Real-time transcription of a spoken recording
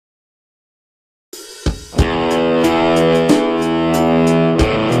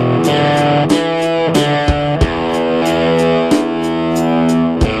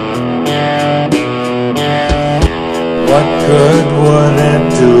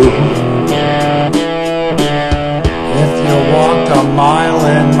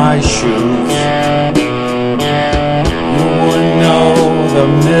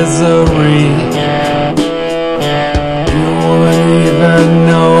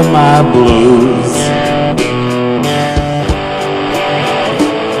feel my blues.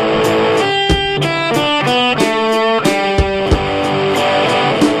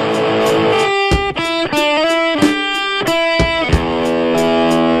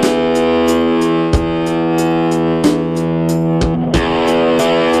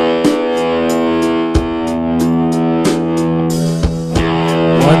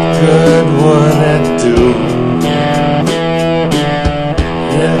 What good would it do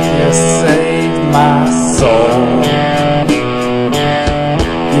if you saved my soul?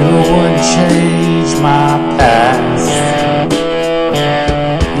 You wouldn't change my past.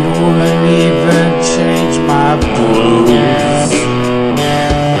 You wouldn't even change my blues.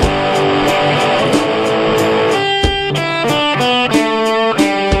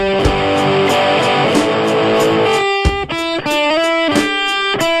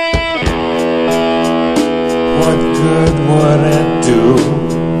 What good would it do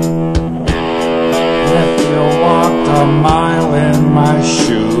if you walked a mile in my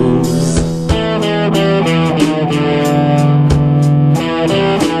shoes?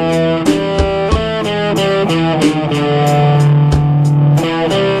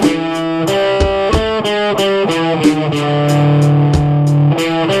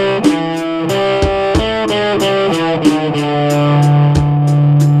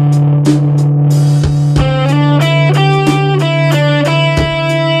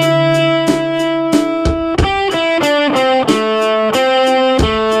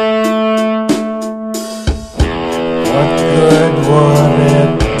 What good would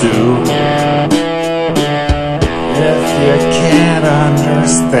it do if you can't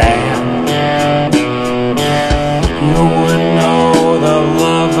understand? You wouldn't know the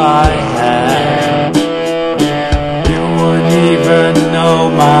love I had. You wouldn't even know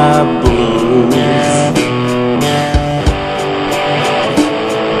my blues.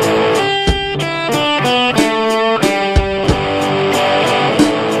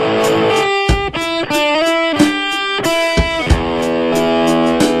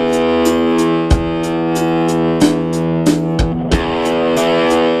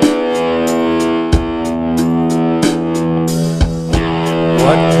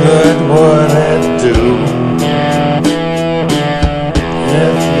 What good would it do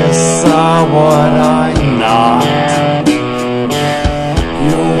if you saw what I'm not?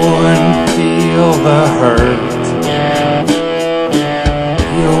 You wouldn't feel the hurt.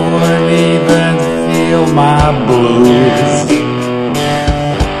 You wouldn't even feel my blues.